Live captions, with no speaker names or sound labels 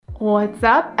What's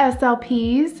up,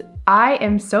 SLPs? I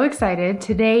am so excited.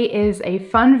 Today is a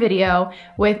fun video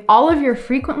with all of your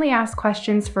frequently asked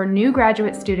questions for new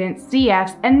graduate students,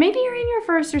 CFs, and maybe you're in your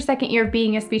first or second year of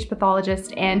being a speech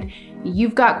pathologist and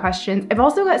you've got questions. I've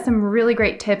also got some really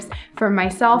great tips for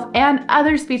myself and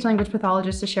other speech language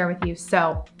pathologists to share with you.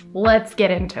 So let's get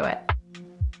into it.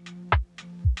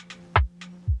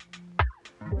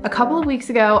 A couple of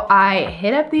weeks ago, I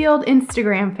hit up the old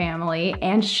Instagram family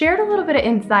and shared a little bit of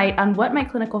insight on what my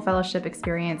clinical fellowship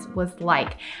experience was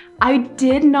like. I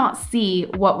did not see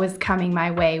what was coming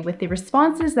my way with the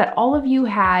responses that all of you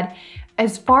had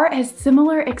as far as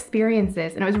similar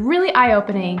experiences. And it was really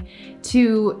eye-opening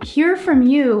to hear from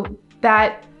you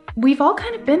that we've all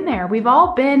kind of been there. We've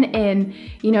all been in,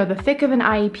 the thick of an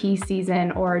IEP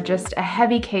season or just a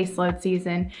heavy caseload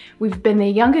season. We've been the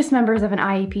youngest members of an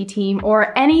IEP team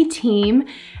or any team,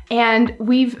 and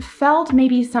we've felt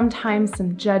maybe sometimes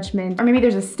some judgment, or maybe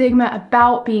there's a stigma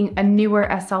about being a newer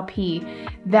SLP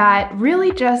that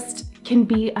really just can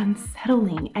be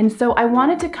unsettling. And so I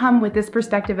wanted to come with this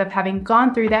perspective of having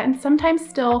gone through that and sometimes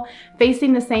still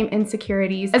facing the same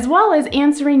insecurities, as well as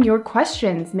answering your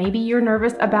questions. Maybe you're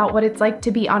nervous about what it's like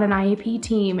to be on an IEP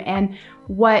team and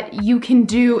what you can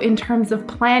do in terms of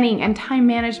planning and time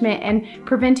management and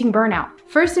preventing burnout.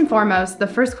 First and foremost, the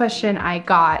first question I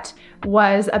got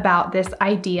was about this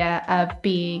idea of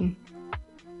being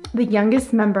the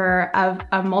youngest member of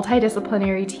a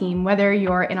multidisciplinary team. Whether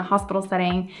you're in a hospital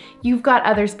setting, you've got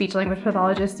other speech language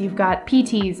pathologists, you've got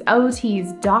PTs,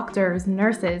 OTs, doctors,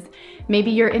 nurses. Maybe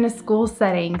you're in a school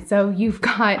setting, so you've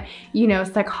got,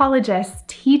 psychologists,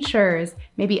 teachers,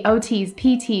 maybe OTs,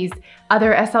 PTs,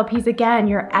 other SLPs again,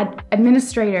 your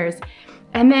administrators.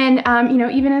 And then,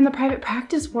 even in the private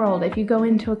practice world, if you go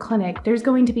into a clinic, there's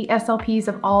going to be SLPs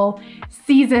of all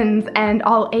seasons and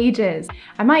all ages.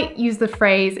 I might use the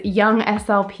phrase young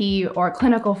SLP or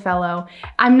clinical fellow.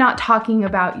 I'm not talking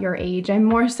about your age. I'm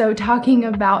more so talking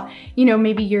about,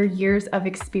 maybe your years of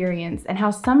experience and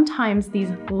how sometimes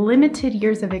these limited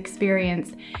years of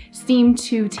experience seem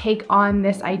to take on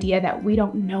this idea that we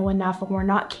don't know enough or we're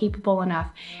not capable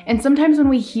enough. And sometimes when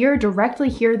we directly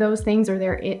hear those things, or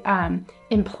they're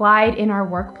implied in our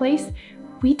workplace,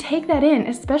 we take that in,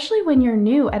 especially when you're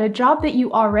new at a job that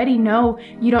you already know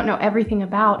you don't know everything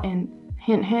about. And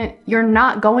hint, hint, you're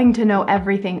not going to know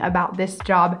everything about this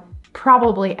job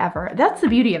probably ever. That's the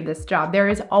beauty of this job. There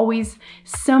is always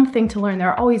something to learn. There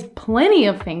are always plenty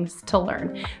of things to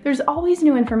learn. There's always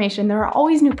new information. There are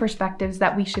always new perspectives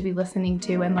that we should be listening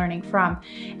to and learning from.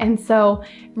 And so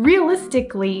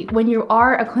realistically, when you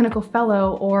are a clinical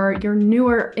fellow or you're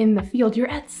newer in the field, you're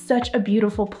at such a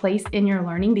beautiful place in your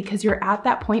learning because you're at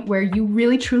that point where you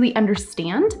really truly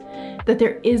understand that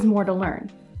there is more to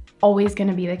learn. Always going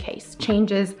to be the case.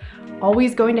 Change is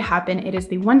always going to happen. It is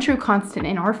the one true constant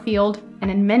in our field and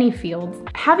in many fields.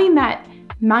 Having that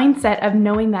mindset of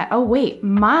knowing that, oh wait,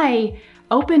 my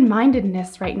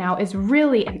open-mindedness right now is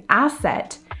really an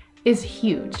asset is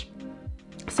huge.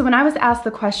 So when I was asked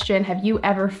the question, have you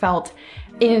ever felt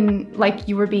like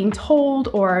you were being told,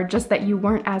 or just that you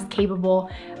weren't as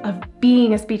capable of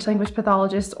being a speech language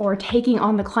pathologist or taking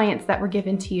on the clients that were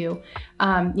given to you,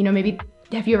 maybe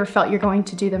have you ever felt you're going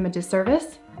to do them a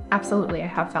disservice? Absolutely, I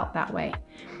have felt that way.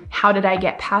 How did I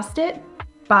get past it?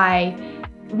 By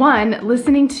one,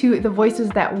 listening to the voices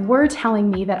that were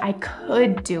telling me that I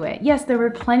could do it. Yes, there were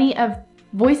plenty of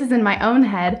voices in my own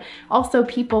head. Also,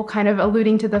 people kind of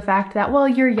alluding to the fact that, well,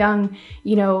 you're young,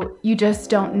 you just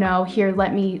don't know. Here,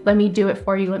 let me do it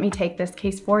for you. Let me take this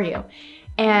case for you.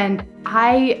 And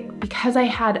because I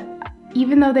had,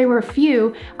 even though they were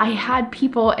few, I had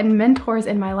people and mentors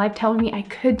in my life telling me I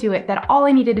could do it, that all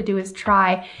I needed to do is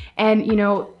try and,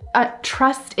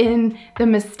 trust in the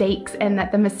mistakes, and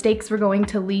that the mistakes were going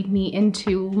to lead me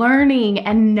into learning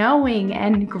and knowing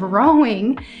and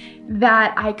growing,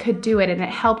 that I could do it. And it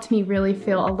helped me really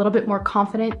feel a little bit more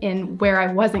confident in where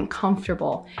I wasn't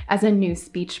comfortable as a new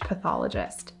speech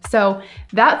pathologist. So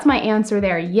that's my answer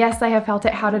there. Yes, I have felt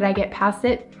it. How did I get past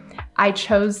it? I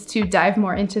chose to dive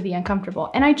more into the uncomfortable,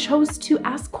 and I chose to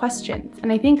ask questions.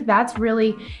 And I think that's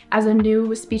really, as a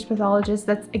new speech pathologist,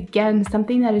 that's again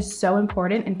something that is so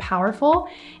important and powerful,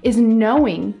 is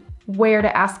knowing where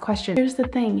to ask questions. Here's the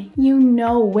thing, you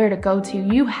know where to go to.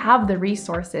 You have the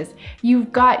resources.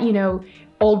 You've got,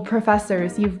 old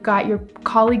professors, you've got your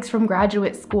colleagues from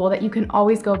graduate school that you can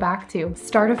always go back to.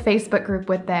 Start a Facebook group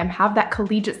with them, have that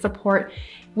collegiate support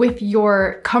with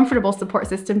your comfortable support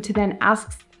system to then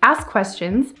ask Ask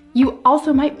questions. You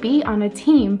also might be on a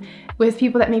team with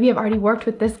people that maybe have already worked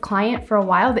with this client for a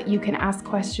while that you can ask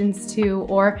questions to,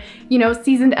 or,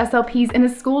 seasoned SLPs in a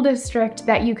school district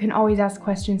that you can always ask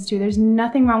questions to. There's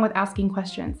nothing wrong with asking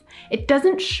questions. It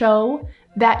doesn't show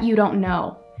that you don't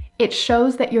know. It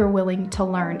shows that you're willing to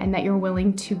learn and that you're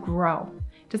willing to grow.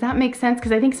 Does that make sense?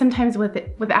 Because I think sometimes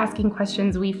with asking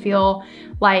questions, we feel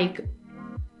like,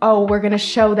 oh, we're gonna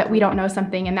show that we don't know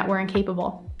something and that we're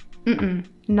incapable.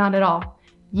 Not at all.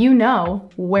 You know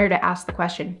where to ask the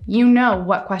question. You know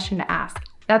what question to ask.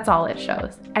 That's all it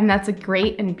shows. And that's a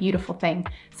great and beautiful thing.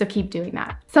 So keep doing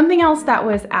that. Something else that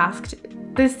was asked,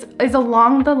 this is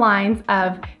along the lines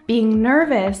of being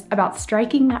nervous about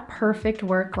striking that perfect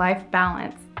work-life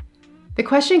balance. The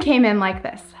question came in like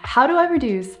this: how do I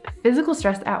reduce physical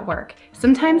stress at work?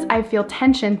 Sometimes I feel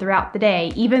tension throughout the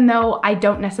day, even though I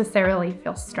don't necessarily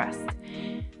feel stressed.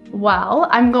 Well,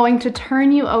 I'm going to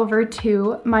turn you over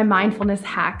to my mindfulness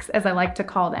hacks, as I like to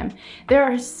call them. There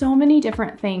are so many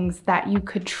different things that you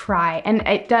could try, and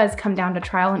it does come down to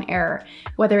trial and error,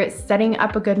 whether it's setting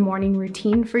up a good morning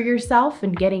routine for yourself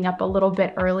and getting up a little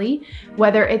bit early,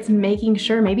 whether it's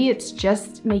maybe it's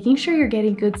just making sure you're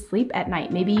getting good sleep at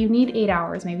night. Maybe you need 8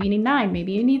 hours, maybe you need 9,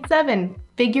 maybe you need 7.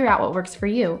 Figure out what works for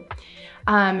you.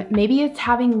 Maybe it's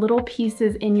having little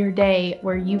pieces in your day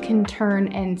where you can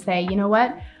turn and say, you know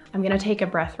what? I'm gonna take a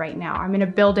breath right now. I'm gonna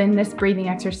build in this breathing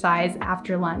exercise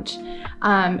after lunch.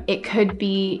 It could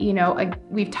be,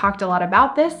 we've talked a lot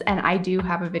about this, and I do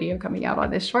have a video coming out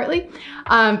on this shortly,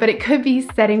 but it could be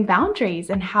setting boundaries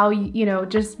and how,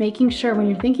 just making sure when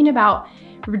you're thinking about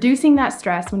reducing that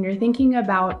stress, when you're thinking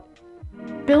about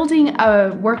building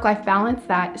a work-life balance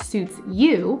that suits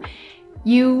you,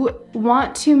 you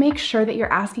want to make sure that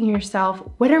you're asking yourself,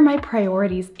 what are my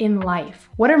priorities in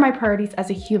life? What are my priorities as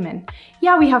a human?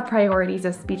 Yeah, we have priorities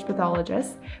as speech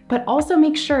pathologists, but also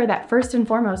make sure that first and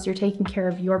foremost, you're taking care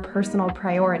of your personal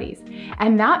priorities.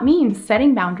 And that means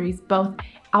setting boundaries both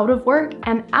out of work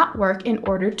and at work in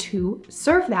order to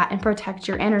serve that and protect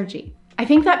your energy. I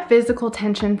think that physical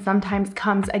tension sometimes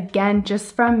comes again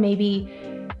just from maybe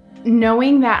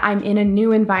knowing that I'm in a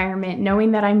new environment, knowing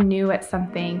that I'm new at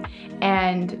something,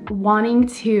 and wanting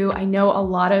to, I know a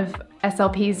lot of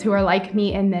SLPs who are like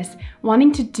me in this,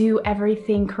 wanting to do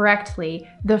everything correctly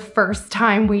the first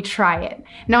time we try it.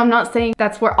 Now, I'm not saying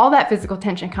that's where all that physical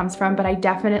tension comes from, but I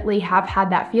definitely have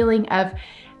had that feeling of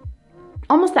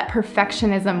almost that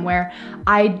perfectionism where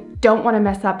I don't want to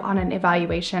mess up on an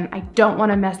evaluation, I don't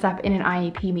want to mess up in an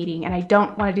IEP meeting, and I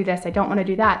don't want to do this, I don't want to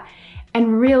do that.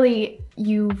 And really,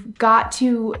 you've got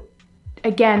to,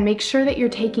 again, make sure that you're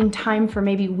taking time for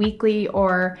maybe weekly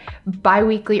or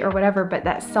bi-weekly or whatever, but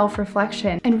that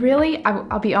self-reflection. And really,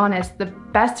 I'll be honest, the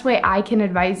best way I can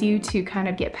advise you to kind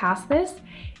of get past this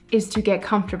is to get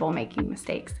comfortable making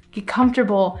mistakes. Get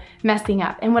comfortable messing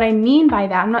up. And what I mean by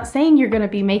that, I'm not saying you're gonna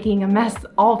be making a mess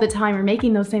all the time or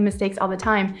making those same mistakes all the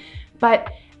time, but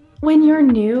when you're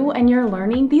new and you're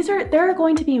learning, there are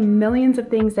going to be millions of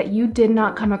things that you did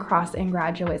not come across in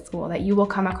graduate school that you will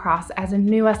come across as a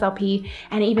new SLP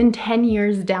and even 10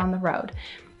 years down the road.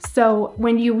 So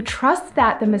when you trust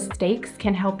that the mistakes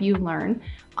can help you learn,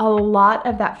 a lot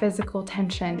of that physical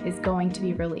tension is going to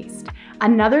be released.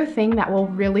 Another thing that will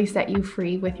really set you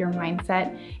free with your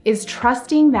mindset is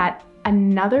trusting that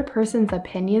another person's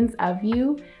opinions of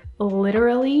you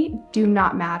literally do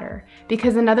not matter,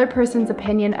 because another person's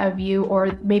opinion of you,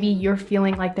 or maybe you're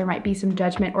feeling like there might be some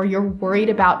judgment, or you're worried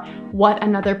about what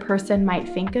another person might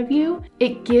think of you,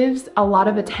 it gives a lot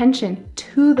of attention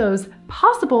to those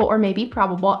possible or maybe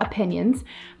probable opinions,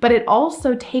 but it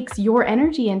also takes your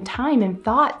energy and time and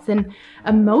thoughts and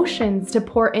emotions to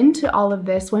pour into all of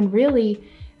this when really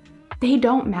they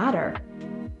don't matter.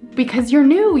 Because you're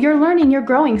new, you're learning, you're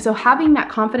growing. So having that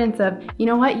confidence of, you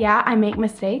know what, yeah, I make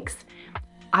mistakes.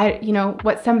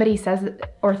 What somebody says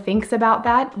or thinks about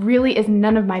that really is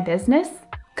none of my business,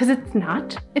 because it's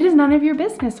not. It is none of your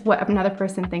business what another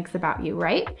person thinks about you,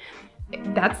 right?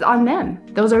 That's on them.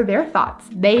 Those are their thoughts.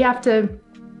 They have to,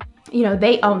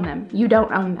 they own them. You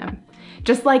don't own them.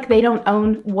 Just like they don't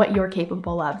own what you're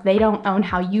capable of. They don't own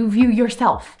how you view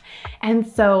yourself. And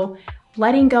so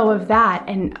letting go of that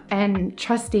and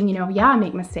trusting, yeah, I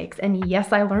make mistakes, and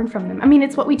yes, I learn from them. I mean,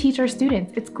 it's what we teach our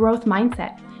students. It's growth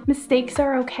mindset. Mistakes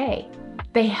are okay.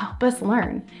 They help us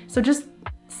learn. So just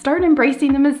start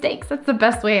embracing the mistakes. That's the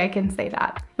best way I can say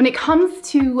that. When it comes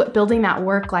to building that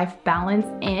work-life balance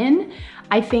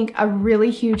I think a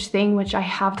really huge thing, which I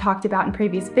have talked about in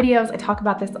previous videos, I talk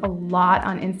about this a lot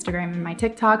on Instagram and my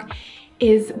TikTok,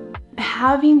 is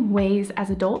having ways as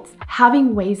adults,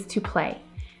 having ways to play.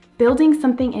 building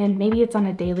something in, maybe it's on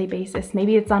a daily basis,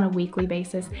 maybe it's on a weekly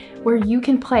basis, where you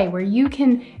can play, where you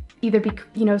can either be,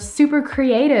 super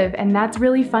creative and that's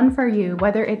really fun for you,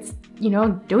 whether it's,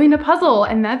 doing a puzzle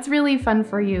and that's really fun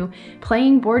for you,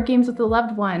 playing board games with a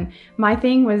loved one. My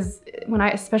thing was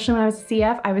especially when I was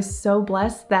CF, I was so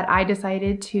blessed that I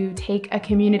decided to take a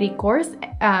community course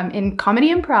in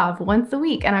comedy improv once a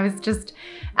week. And I was just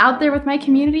out there with my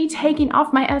community, taking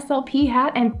off my SLP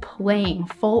hat and playing,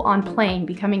 full on playing,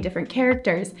 becoming different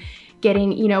characters,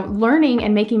 getting, learning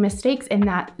and making mistakes in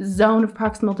that zone of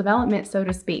proximal development, so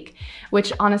to speak,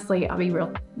 which honestly, I'll be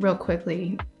real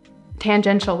quickly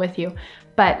tangential with you,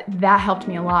 but that helped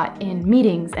me a lot in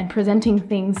meetings and presenting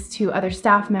things to other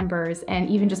staff members and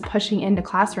even just pushing into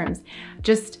classrooms.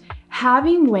 Just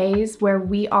having ways where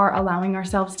we are allowing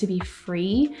ourselves to be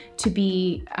free, to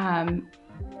be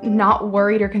not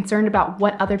worried or concerned about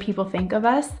what other people think of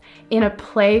us in a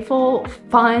playful,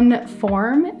 fun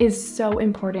form is so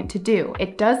important to do.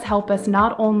 It does help us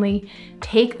not only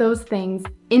take those things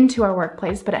into our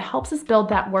workplace, but it helps us build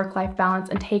that work-life balance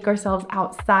and take ourselves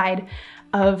outside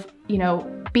of,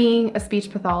 being a speech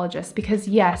pathologist, because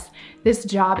yes, this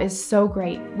job is so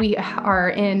great. We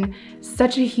are in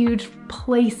such a huge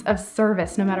place of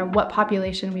service, no matter what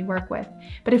population we work with.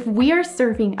 But if we are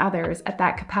serving others at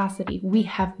that capacity, we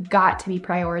have got to be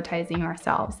prioritizing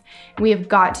ourselves. We have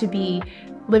got to be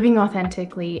living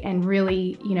authentically and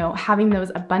really, having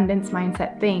those abundance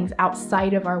mindset things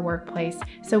outside of our workplace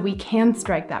so we can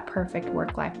strike that perfect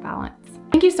work-life balance.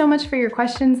 Thank you so much for your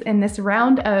questions in this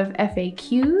round of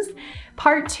FAQs.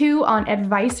 Part 2 on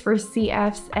advice for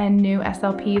CFs and new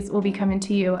SLPs will be coming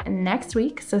to you next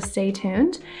week, so stay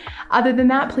tuned. Other than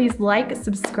that, please like,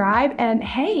 subscribe, and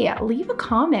hey, leave a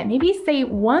comment. Maybe say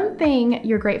one thing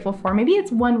you're grateful for. Maybe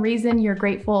it's one reason you're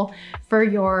grateful for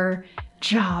your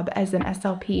job as an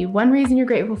SLP, one reason you're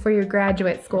grateful for your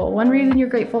graduate school, one reason you're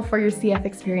grateful for your CF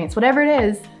experience. Whatever it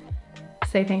is,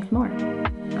 say thanks more.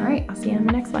 All right, I'll see you in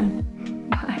the next one.